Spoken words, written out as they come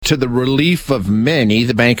to the relief of many,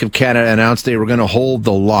 the Bank of Canada announced they were going to hold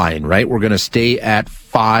the line, right? We're going to stay at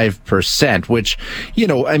 5%, which,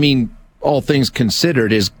 all things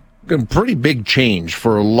considered is a pretty big change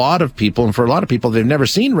for a lot of people. And for a lot of people, they've never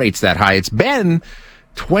seen rates that high. It's been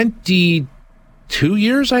 22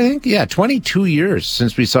 years, I think. Yeah, 22 years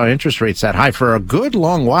since we saw interest rates that high. For a good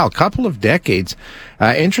long while, couple of decades,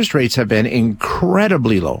 interest rates have been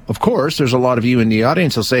incredibly low. Of course, there's a lot of you in the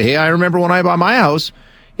audience who'll say, hey, I remember when I bought my house,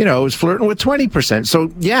 it was flirting with 20%.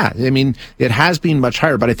 So yeah, it has been much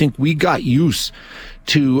higher, but I think we got used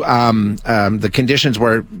to the conditions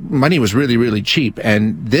where money was really, really cheap.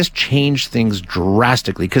 And this changed things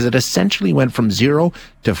drastically because it essentially went from 0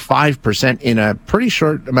 to 5% in a pretty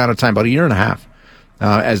short amount of time, about a year and a half,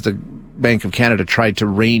 as the Bank of Canada tried to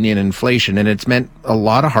rein in inflation. And it's meant a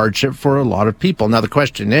lot of hardship for a lot of people. Now, the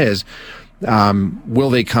question is, will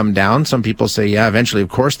they come down? Some people say, yeah, eventually, of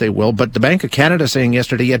course they will. But the Bank of Canada saying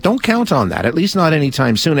yesterday, yeah, don't count on that, at least not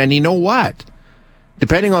anytime soon. And you know what?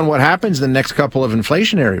 Depending on what happens in the next couple of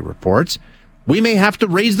inflationary reports, we may have to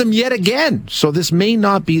raise them yet again. So this may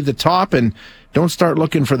not be the top, and don't start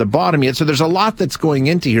looking for the bottom yet. So there's a lot that's going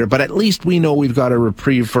into here, but at least we know we've got a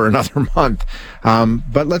reprieve for another month.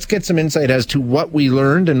 But let's get some insight as to what we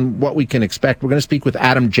learned and what we can expect. We're going to speak with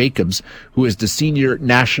Adam Jacobs, who is the Senior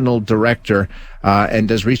National Director and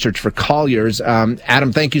does research for Colliers.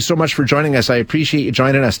 Adam, thank you so much for joining us. I appreciate you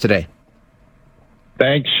joining us today.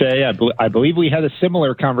 Thanks, Shay. I believe we had a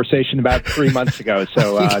similar conversation about 3 months ago,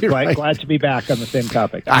 so glad to be back on the same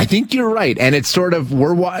topic. I think you're right, and it's sort of,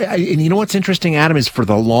 and you know what's interesting, Adam, is for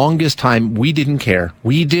the longest time, we didn't care.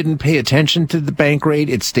 We didn't pay attention to the bank rate.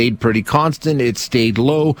 It stayed pretty constant. It stayed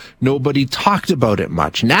low. Nobody talked about it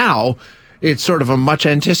much. Now, it's sort of a much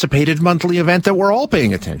anticipated monthly event that we're all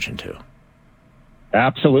paying attention to.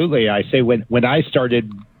 Absolutely. I say when I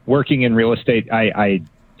started working in real estate,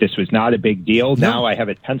 this was not a big deal. No. Now I have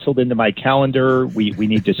it penciled into my calendar. We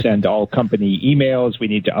need to send all company emails. We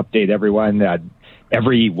need to update everyone.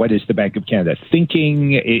 What is the Bank of Canada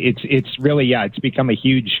thinking? It's really, it's become a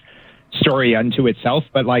huge story unto itself.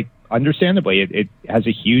 But understandably, it has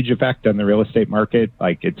a huge effect on the real estate market.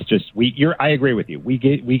 It's just I agree with you.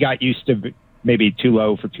 We got used to maybe too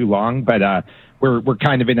low for too long, but we're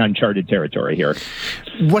kind of in uncharted territory here.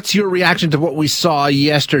 What's your reaction to what we saw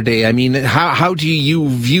yesterday? How do you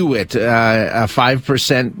view it?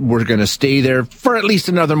 5%, we're going to stay there for at least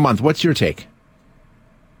another month. What's your take?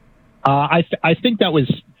 I think that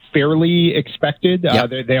was fairly expected.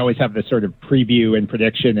 Yep. They always have this sort of preview and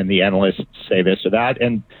prediction, and the analysts say this or that,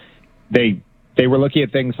 and they were looking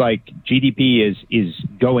at things like GDP is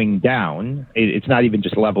going down. It's not even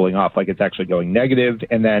just leveling off, it's actually going negative.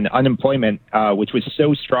 And then unemployment, which was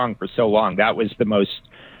so strong for so long, that was the most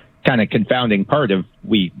kind of confounding part of,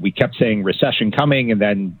 we kept saying recession coming, and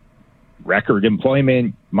then record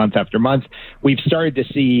employment month after month. We've started to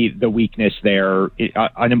see the weakness there.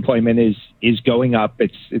 Unemployment is going up.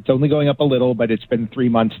 It's only going up a little, but it's been 3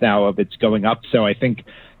 months now of it's going up. So I think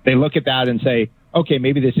they look at that and say, okay,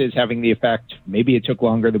 maybe this is having the effect. Maybe it took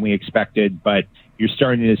longer than we expected, but you're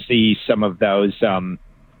starting to see some of those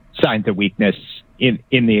signs of weakness in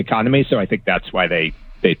the economy. So I think that's why they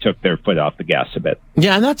took their foot off the gas a bit.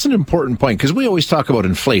 Yeah, and that's an important point, because we always talk about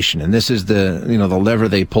inflation, and this is the lever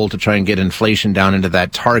they pull to try and get inflation down into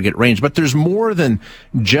that target range. But there's more than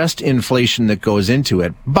just inflation that goes into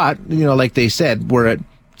it. But, like they said, we're at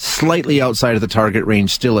slightly outside of the target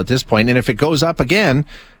range still at this point. And if it goes up again,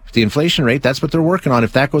 the inflation rate, that's what they're working on.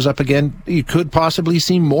 If that goes up again, you could possibly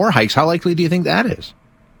see more hikes. How likely do you think that is?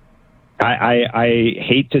 I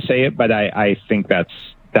hate to say it, but I think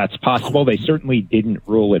that's possible. They certainly didn't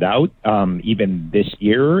rule it out, even this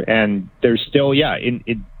year. And there's still,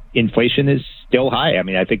 inflation is still high.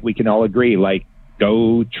 I think we can all agree,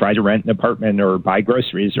 go try to rent an apartment or buy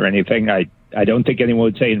groceries or anything. I don't think anyone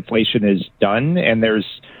would say inflation is done. And there's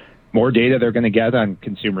more data they're going to get on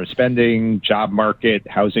consumer spending, job market,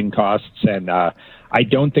 housing costs. And I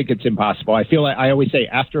don't think it's impossible. I feel I always say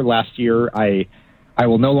after last year, I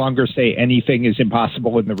will no longer say anything is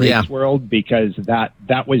impossible in the rates world, because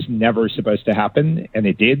that was never supposed to happen, and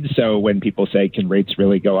it did. So when people say, can rates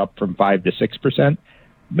really go up from 5 to 6%?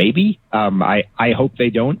 Maybe. I hope they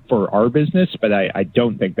don't for our business, but I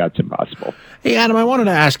don't think that's impossible. Hey, Adam, I wanted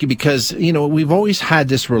to ask you because, we've always had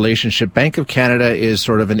this relationship. Bank of Canada is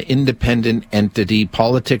sort of an independent entity.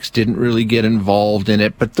 Politics didn't really get involved in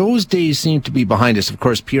it, but those days seem to be behind us. Of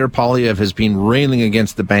course, Pierre Poilievre has been railing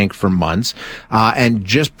against the bank for months. And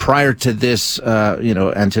just prior to this,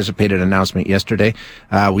 anticipated announcement yesterday,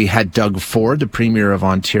 we had Doug Ford, the Premier of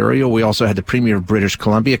Ontario. We also had the Premier of British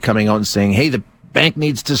Columbia coming out and saying, hey, the bank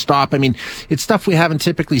needs to stop. I mean, it's stuff we haven't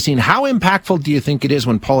typically seen. How impactful do you think it is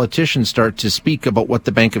when politicians start to speak about what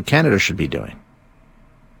the Bank of Canada should be doing?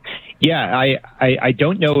 Yeah, I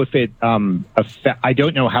don't know if it, I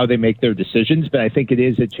don't know how they make their decisions, but I think it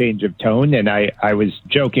is a change of tone. And I was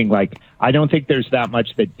joking, like, I don't think there's that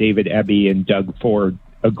much that David Eby and Doug Ford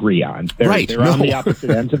agree on. They're on the opposite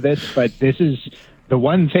ends of this, but this is the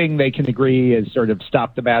one thing they can agree is sort of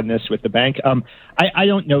stop the madness with the bank. I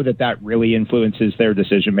don't know that really influences their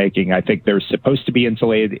decision making. I think they're supposed to be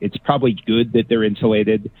insulated. It's probably good that they're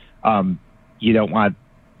insulated. You don't want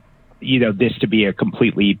this to be a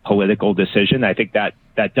completely political decision. I think that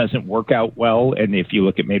doesn't work out well. And if you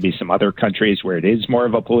look at maybe some other countries where it is more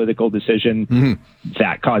of a political decision,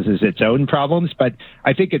 that causes its own problems. But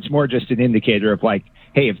I think it's more just an indicator of like,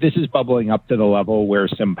 hey, if this is bubbling up to the level where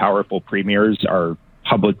some powerful premiers are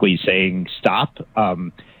publicly saying stop,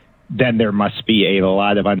 then there must be a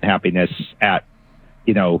lot of unhappiness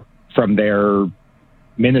from their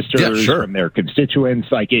ministers, from their constituents.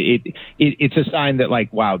 Like it's a sign that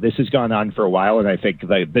like, wow, this has gone on for a while. And I think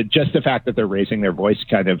just the fact that they're raising their voice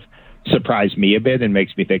kind of surprised me a bit and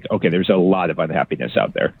makes me think, okay, there's a lot of unhappiness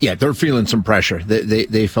out there. Yeah, they're feeling some pressure.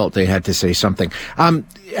 They felt they had to say something. And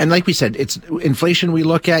like we said, it's inflation we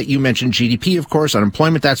look at. You mentioned GDP, of course,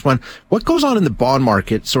 unemployment, that's one. What goes on in the bond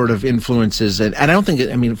market sort of influences, and I don't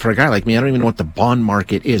think, for a guy like me, I don't even know what the bond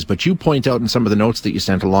market is, but you point out in some of the notes that you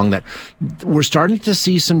sent along that we're starting to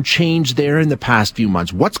see some change there in the past few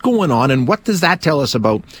months. What's going on, and what does that tell us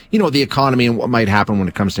about, the economy and what might happen when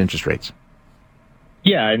it comes to interest rates?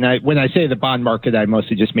 Yeah, and when I say the bond market, I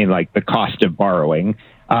mostly just mean like the cost of borrowing.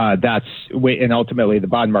 And ultimately the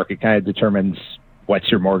bond market kind of determines what's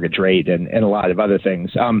your mortgage rate and a lot of other things.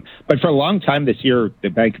 But for a long time this year, the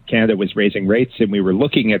Bank of Canada was raising rates, and we were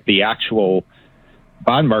looking at the actual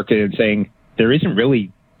bond market and saying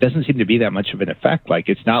doesn't seem to be that much of an effect. Like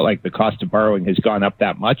it's not like the cost of borrowing has gone up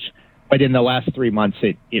that much. But in the last 3 months,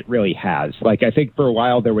 it really has. Like I think for a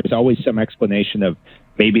while there was always some explanation of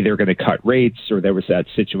maybe they're going to cut rates, or there was that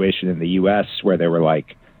situation in the U.S. where there were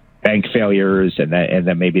like bank failures, and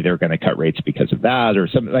then maybe they're going to cut rates because of that, or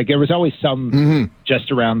something. Like there was always some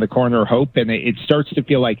just around the corner hope, and it starts to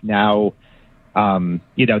feel like now,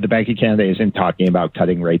 the Bank of Canada isn't talking about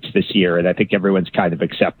cutting rates this year, and I think everyone's kind of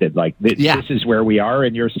accepted like this is where we are,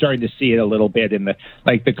 and you're starting to see it a little bit in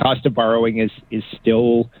the cost of borrowing is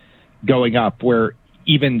still going up, where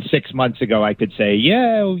even 6 months ago, I could say,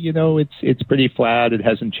 it's pretty flat. It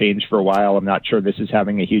hasn't changed for a while. I'm not sure this is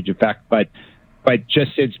having a huge effect, but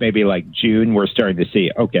just since maybe like June, we're starting to see,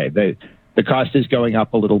 okay, the cost is going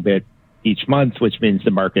up a little bit each month, which means the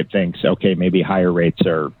market thinks, okay, maybe higher rates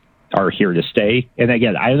are here to stay. And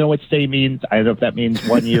again, I don't know what stay means. I don't know if that means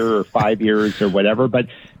 1 year or 5 years or whatever, but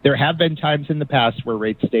there have been times in the past where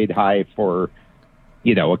rates stayed high for,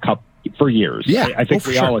 for years. Yeah, I think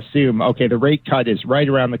we all assume, okay, the rate cut is right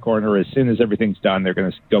around the corner. As soon as everything's done, they're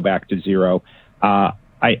going to go back to zero.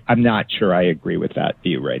 I'm not sure I agree with that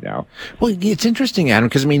view right now. Well, it's interesting, Adam,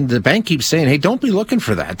 because the bank keeps saying, hey, don't be looking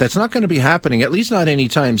for that. That's not going to be happening, at least not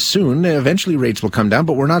anytime soon. Eventually rates will come down,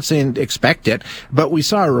 but we're not saying expect it. But we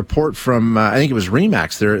saw a report from, I think it was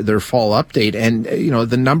Remax, their fall update. And,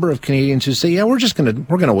 the number of Canadians who say, yeah, we're going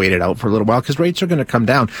to wait it out for a little while because rates are going to come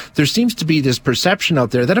down. There seems to be this perception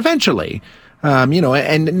out there that eventually,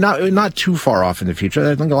 and not too far off in the future.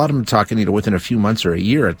 I think a lot of them are talking, within a few months or a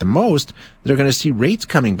year at the most, they're going to see rates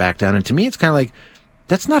coming back down. And to me, it's kind of like,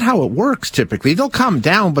 that's not how it works typically. They'll come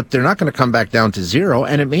down, but they're not going to come back down to zero.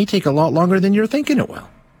 And it may take a lot longer than you're thinking it will.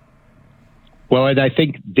 Well, and I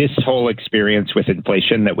think this whole experience with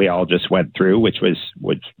inflation that we all just went through, which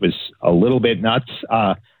was a little bit nuts,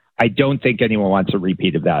 I don't think anyone wants a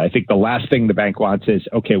repeat of that. I think the last thing the bank wants is,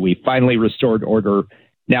 okay, we finally restored order.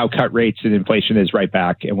 Now cut rates and inflation is right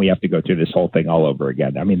back, and we have to go through this whole thing all over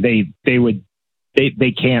again.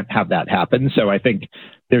 They can't have that happen. So I think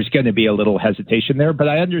there's going to be a little hesitation there. But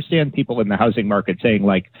I understand people in the housing market saying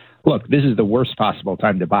like, look, this is the worst possible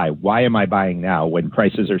time to buy. Why am I buying now when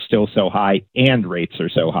prices are still so high and rates are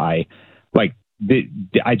so high? Like,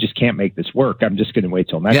 I just can't make this work. I'm just going to wait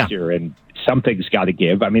till next year, and something's got to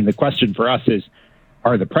give. The question for us is,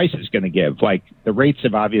 are the prices going to give? Like, the rates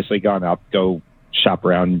have obviously gone up. Go shop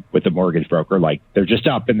around with a mortgage broker. Like, they're just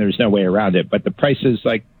up and there's no way around it. But the prices,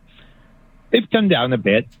 like, they've come down a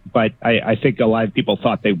bit, but I think a lot of people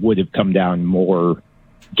thought they would have come down more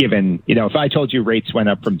given, if I told you rates went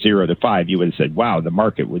up from 0 to 5, you would have said, wow, the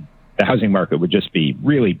housing market would just be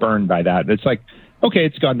really burned by that. And it's like, okay,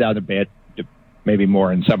 it's gone down a bit, maybe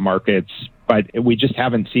more in some markets, but we just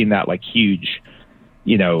haven't seen that like huge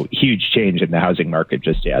huge change in the housing market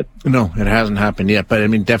just yet. No, it hasn't happened yet. But I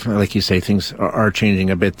mean, definitely, like you say, things are changing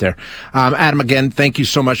a bit there. Adam, again, thank you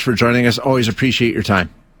so much for joining us. Always appreciate your time.